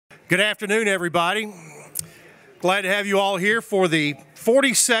Good afternoon, everybody. Glad to have you all here for the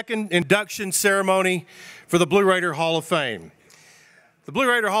 42nd induction ceremony for the Blue Raider Hall of Fame. The Blue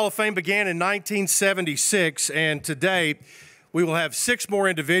Raider Hall of Fame began in 1976, and today we will have 6 more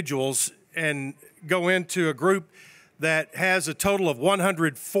individuals and go into a group that has a total of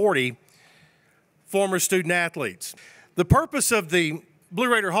 140 former student athletes. The purpose of the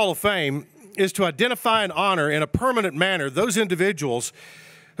Blue Raider Hall of Fame is to identify and honor in a permanent manner those individuals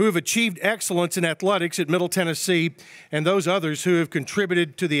who have achieved excellence in athletics at Middle Tennessee and those others who have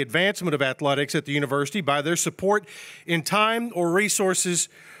contributed to the advancement of athletics at the university by their support in time or resources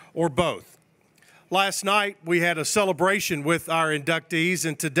or both. Last night we had a celebration with our inductees,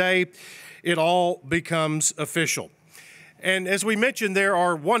 and today it all becomes official. And as we mentioned, there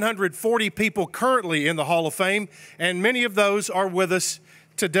are 140 people currently in the Hall of Fame, and many of those are with us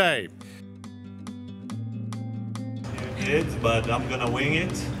today. But I'm gonna wing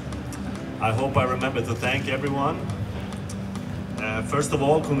it. I hope I remember to thank everyone. First of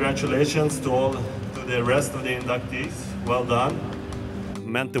all, congratulations to the rest of the inductees. Well done.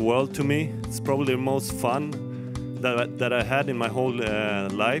 Meant the world to me. It's probably the most fun that I had in my whole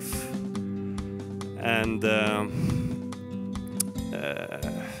life. And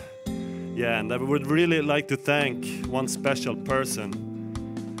yeah, and I would really like to thank one special person.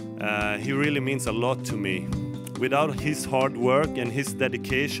 He really means a lot to me. Without his hard work and his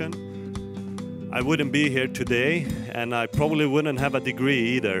dedication, I wouldn't be here today, and I probably wouldn't have a degree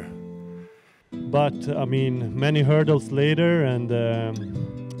either. But, I mean, many hurdles later, and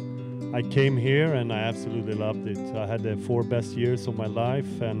I came here, and I absolutely loved it. I had the 4 best years of my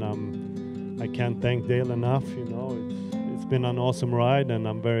life, and I can't thank Dale enough. You know, it's been an awesome ride, and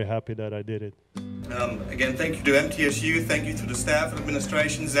I'm very happy that I did it. Again, thank you to MTSU, thank you to the staff and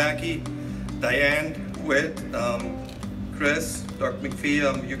administration, Zachy, Diane, Whit, Chris, Dr. McPhee,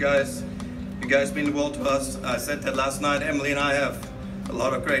 you guys mean the world to us. I said that last night. Emily and I have a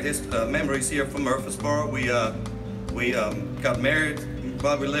lot of great memories here from Murfreesboro. We got married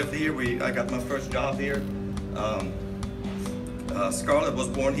while we lived here. I got my first job here. Scarlett was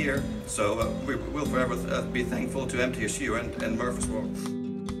born here, so we'll forever be thankful to MTSU and Murfreesboro.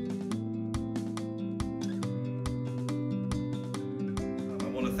 I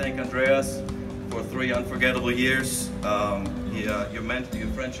want to thank Andreas for 3 unforgettable years. Your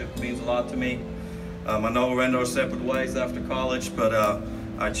friendship means a lot to me. I know we went our separate ways after college, but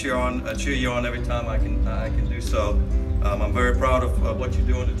I cheer you on every time I can do so. I'm very proud of what you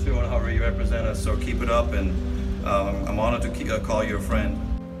do on the tour and how you represent us. So keep it up, and I'm honored to call you a friend.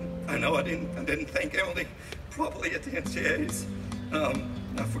 I know I didn't thank Emily properly at the NCAAs. I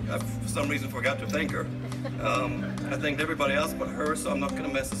for some reason forgot to thank her. I thanked everybody else but her, so I'm not going to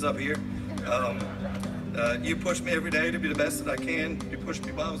mess this up here. You push me every day to be the best that I can. You pushed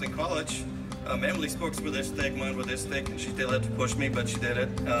me while I was in college. Emily's books were this thick, mine were this thick, and she still had to push me, but she did it.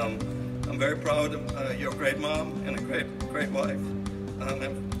 I'm very proud. You're a great mom and a great wife.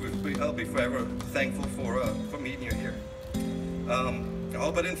 I'll be forever thankful for meeting you here. I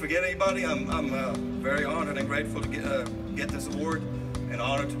hope I didn't forget anybody. I'm very honored and grateful to get this award, and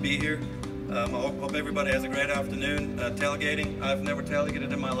honored to be here. I hope everybody has a great afternoon tailgating. I've never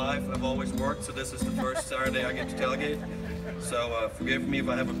tailgated in my life. I've always worked, so this is the first Saturday I get to tailgate. So forgive me if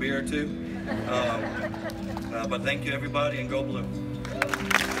I have a beer or two. But thank you, everybody, and go Blue.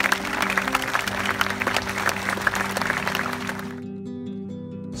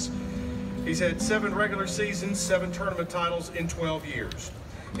 He's had 7 regular seasons, 7 tournament titles in 12 years.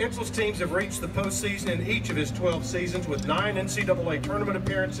 Insell's teams have reached the postseason in each of his 12 seasons with 9 NCAA tournament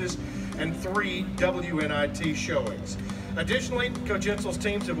appearances and 3 WNIT showings. Additionally, Coach Insell's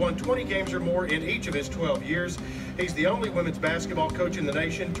teams have won 20 games or more in each of his 12 years. He's the only women's basketball coach in the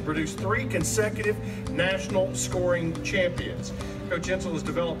nation to produce 3 consecutive national scoring champions. Coach Insell has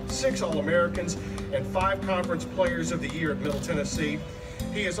developed 6 All-Americans and 5 Conference Players of the Year at Middle Tennessee.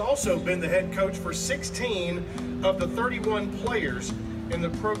 He has also been the head coach for 16 of the 31 players in the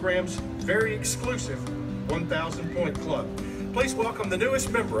program's very exclusive 1,000-point club. Please welcome the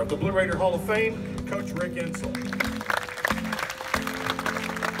newest member of the Blue Raider Hall of Fame, Coach Rick Insell.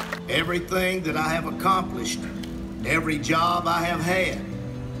 Everything that I have accomplished, every job I have had,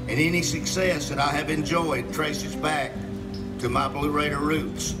 and any success that I have enjoyed traces back to my Blue Raider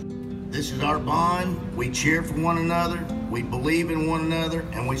roots. This is our bond. We cheer for one another, we believe in one another,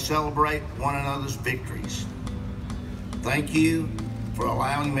 and we celebrate one another's victories. Thank you for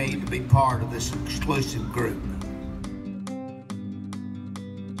allowing me to be part of this exclusive group.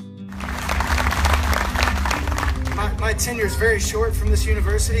 My tenure is very short from this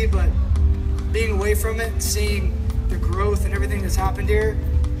university, but being away from it, seeing the growth and everything that's happened here,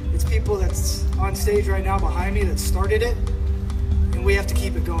 it's people that's on stage right now behind me that started it, and we have to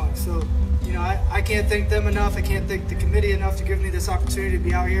keep it going. So, you know, I can't thank them enough. I can't thank the committee enough to give me this opportunity to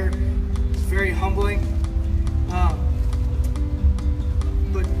be out here. It's very humbling.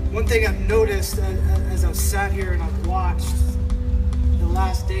 But one thing I've noticed as I've sat here and I've watched the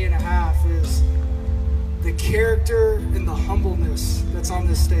last day and a half is the character and the humbleness that's on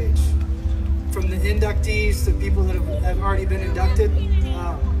this stage. From the inductees to people that have already been inducted,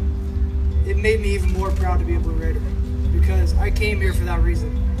 it made me even more proud to be a Blue Raider, because I came here for that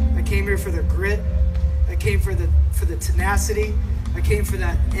reason. I came here for the grit. I came for the tenacity. I came for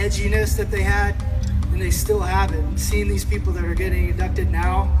that edginess that they had, and they still have it. Seeing these people that are getting inducted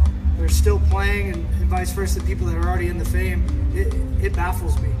now, they're still playing, and vice versa, people that are already in the fame, it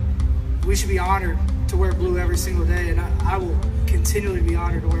baffles me. We should be honored to wear blue every single day, and I will continually be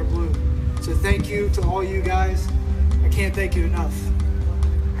honored to wear blue. So thank you to all you guys. I can't thank you enough.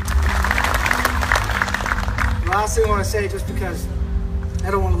 The last thing I want to say, just because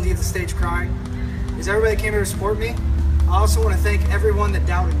I don't want to leave the stage crying, is everybody that came here to support me. I also want to thank everyone that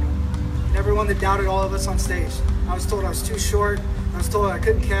doubted me, and everyone that doubted all of us on stage. I was told I was too short. I was told I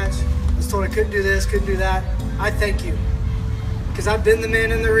couldn't catch. I was told I couldn't do this, couldn't do that. I thank you, because I've been the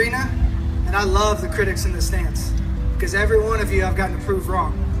man in the arena, and I love the critics in the stands, because every one of you I've gotten to prove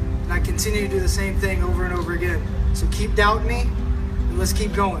wrong. And I continue to do the same thing over and over again. So keep doubting me, and let's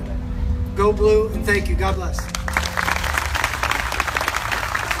keep going. Go Blue, and thank you. God bless.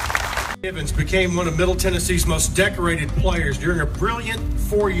 Givens became one of Middle Tennessee's most decorated players during a brilliant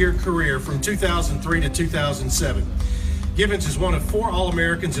four-year career from 2003 to 2007. Givens is one of 4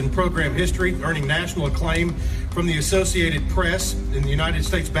 All-Americans in program history, earning national acclaim from the Associated Press and the United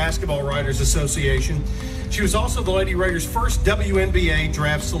States Basketball Writers Association. She was also the Lady Raiders' first WNBA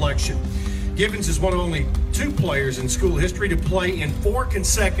draft selection. Givens is one of only 2 players in school history to play in 4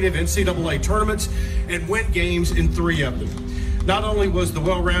 consecutive NCAA tournaments and win games in 3 of them. Not only was the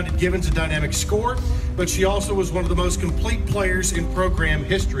well-rounded Givens a dynamic scorer, but she also was one of the most complete players in program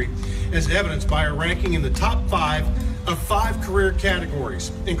history, as evidenced by her ranking in the top 5 of 5 career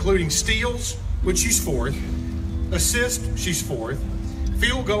categories, including steals, which she's 4th, assists, she's 4th,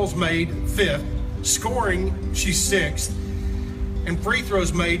 field goals made, 5th, scoring, she's 6th, and free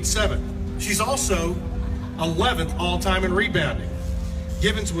throws made, 7th. She's also 11th all-time in rebounding.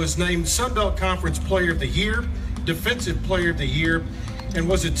 Givens was named Sun Belt Conference Player of the Year, Defensive Player of the Year, and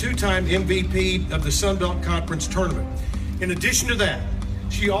was a 2-time MVP of the Sun Belt Conference Tournament. In addition to that,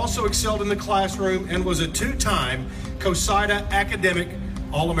 she also excelled in the classroom and was a 2-time COSIDA Academic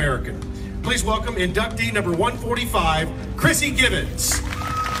All-American. Please welcome inductee number 145, Chrissy Givens.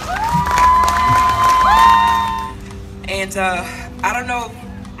 And I don't know,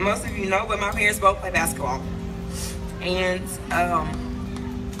 most of you know, but my parents both play basketball. And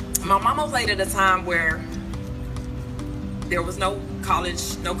my mama played at a time where there was no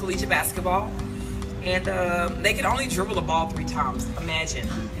college, no collegiate basketball. And they could only dribble the ball 3 times, imagine.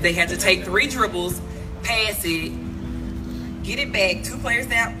 They had to take 3 dribbles, pass it, get it back, 2 players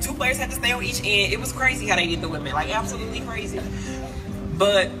down, 2 players had to stay on each end. It was crazy how they did the women, like absolutely crazy.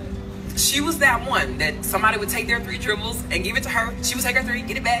 But she was that one that somebody would take their 3 dribbles and give it to her. She would take her 3,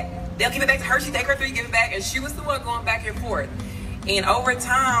 get it back. They'll give it back to her, she'd take her 3, give it back. And she was the one going back and forth. And over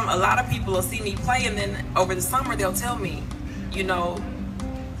time, a lot of people will see me play, and then over the summer, they'll tell me, you know,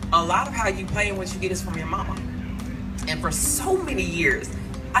 a lot of how you play and what you get is from your mama. And for so many years,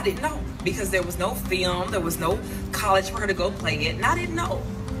 I didn't know, because there was no film, there was no college for her to go play it, and I didn't know.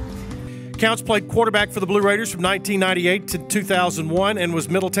 Counts played quarterback for the Blue Raiders from 1998 to 2001 and was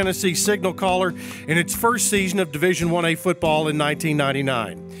Middle Tennessee's signal caller in its first season of Division 1A football in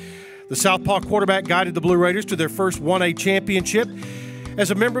 1999. The Southpaw quarterback guided the Blue Raiders to their first 1A championship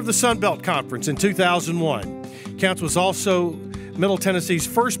as a member of the Sun Belt Conference in 2001. Counts was also Middle Tennessee's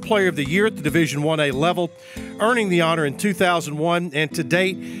first Player of the Year at the Division 1A level, earning the honor in 2001, and to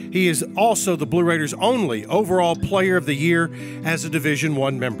date, he is also the Blue Raiders' only overall Player of the Year as a Division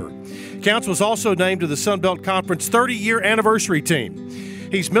 1 member. Counts was also named to the Sun Belt Conference 30-year anniversary team.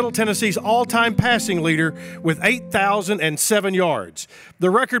 He's Middle Tennessee's all-time passing leader with 8,007 yards. The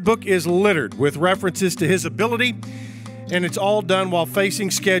record book is littered with references to his ability, and it's all done while facing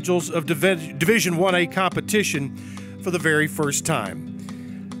schedules of Division 1A competition for the very first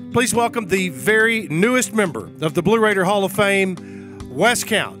time. Please welcome the very newest member of the Blue Raider Hall of Fame, Wes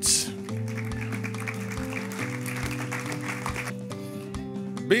Counts.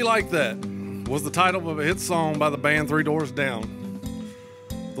 Be Like That was the title of a hit song by the band 3 Doors Down.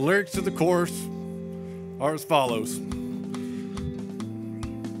 The lyrics to the chorus are as follows.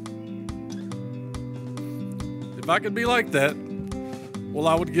 If I could be like that, Well,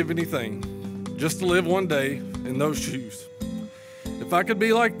 I would give anything just to live one day in those shoes. If I could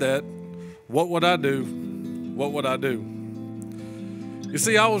be like that, what would I do? What would I do? You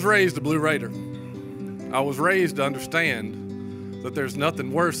see, I was raised a Blue Raider. I was raised to understand that there's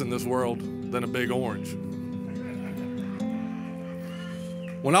nothing worse in this world than a big orange.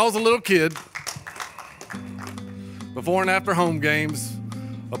 When I was a little kid, before and after home games,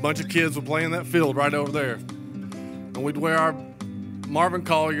 a bunch of kids would play in that field right over there. And we'd wear our Marvin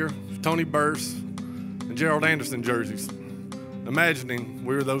Collier, Tony Burse, and Gerald Anderson jerseys, imagining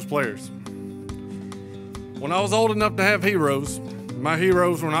we were those players. When I was old enough to have heroes, my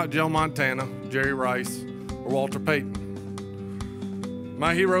heroes were not Joe Montana, Jerry Rice, or Walter Payton.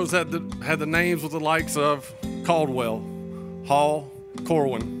 My heroes had the names with the likes of Caldwell, Hall,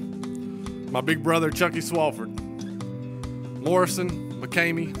 Corwin, my big brother Chucky Swafford, Morrison,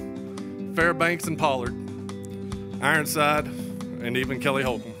 McCamey, Fairbanks and Pollard, Ironside, and even Kelly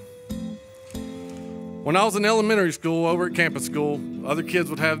Holcomb. When I was in elementary school over at campus school, other kids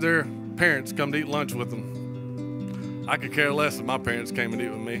would have their parents come to eat lunch with them. I could care less if my parents came and eat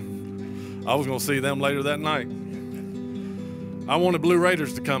with me. I was going to see them later that night. I wanted Blue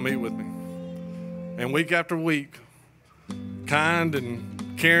Raiders to come eat with me. And week after week, kind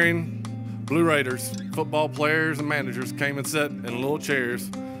and caring Blue Raiders, football players and managers came and sat in little chairs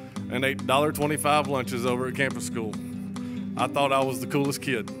and ate $1.25 lunches over at campus school. I thought I was the coolest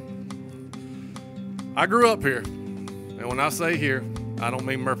kid. I grew up here, and when I say here, I don't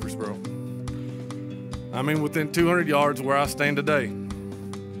mean Murfreesboro. I mean within 200 yards of where I stand today.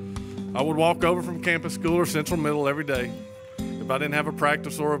 I would walk over from campus school or Central Middle every day if I didn't have a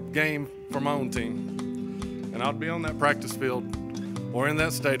practice or a game for my own team. And I'd be on that practice field or in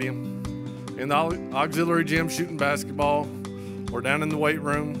that stadium, in the auxiliary gym shooting basketball, or down in the weight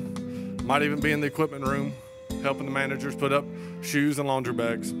room, might even be in the equipment room, helping the managers put up shoes and laundry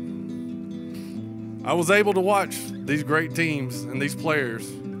bags. I was able to watch these great teams and these players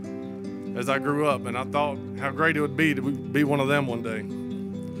as I grew up, and I thought how great it would be to be one of them one day.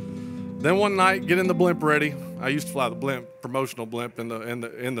 Then one night, getting the blimp ready. I used to fly the blimp, promotional blimp, in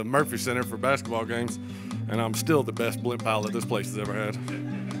the Murphy Center for basketball games, and I'm still the best blimp pilot this place has ever had.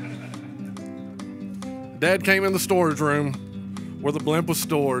 Dad came in the storage room where the blimp was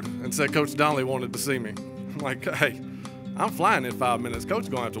stored and said Coach Donnelly wanted to see me. I'm like, hey, I'm flying in 5 minutes. Coach is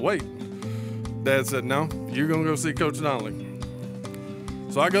going to have to wait. Dad said, no, you're going to go see Coach Donnelly.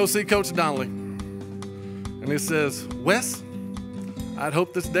 So I go see Coach Donnelly, and he says, Wes, I'd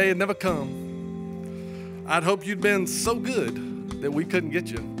hope this day had never come. I'd hope you'd been so good that we couldn't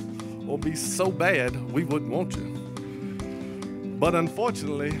get you, or be so bad we wouldn't want you. But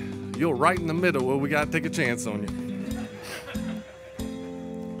unfortunately, you're right in the middle where we got to take a chance on you.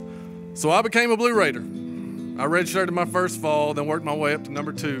 So I became a Blue Raider. I redshirted my first fall, then worked my way up to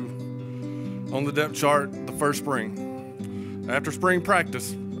number 2 on the depth chart the first spring. After spring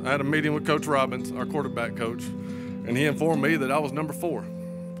practice, I had a meeting with Coach Robbins, our quarterback coach, and he informed me that I was number 4.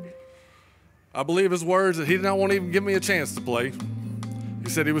 I believe his words that he did not want to even give me a chance to play. He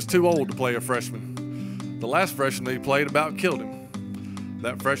said he was too old to play a freshman. The last freshman he played about killed him.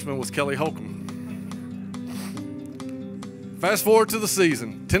 That freshman was Kelly Holcomb. Fast forward to the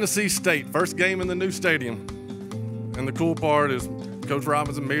season, Tennessee State, first game in the new stadium. And the cool part is Coach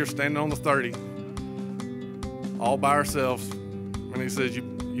Robbins and me are standing on the 30, all by ourselves. And he says,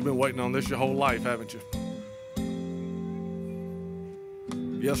 you've been waiting on this your whole life, haven't you?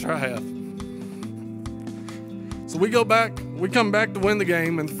 Yes, sir, I have. So we come back to win the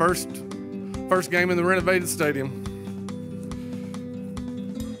game in the first game in the renovated stadium.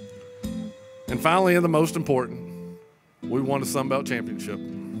 And finally, and the most important, we won a Sun Belt championship.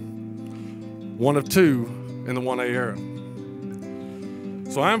 One of 2 in the 1A era.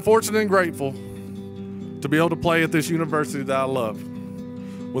 So I'm fortunate and grateful to be able to play at this university that I love,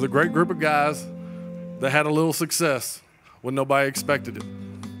 with a great group of guys that had a little success when nobody expected it.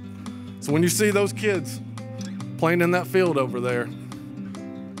 So when you see those kids playing in that field over there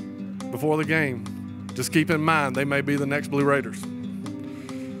before the game, just keep in mind they may be the next Blue Raiders.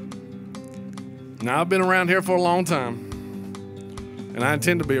 Now, I've been around here for a long time, and I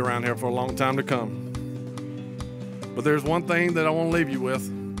intend to be around here for a long time to come. But there's one thing that I want to leave you with,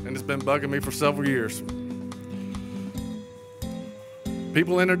 and it's been bugging me for several years.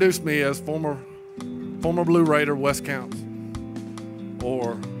 People introduce me as former Blue Raider Wes Counts,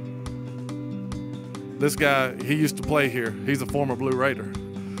 or this guy, he used to play here. He's a former Blue Raider.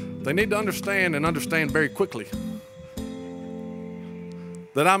 They need to understand very quickly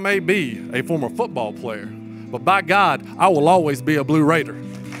that I may be a former football player, but by God, I will always be a Blue Raider.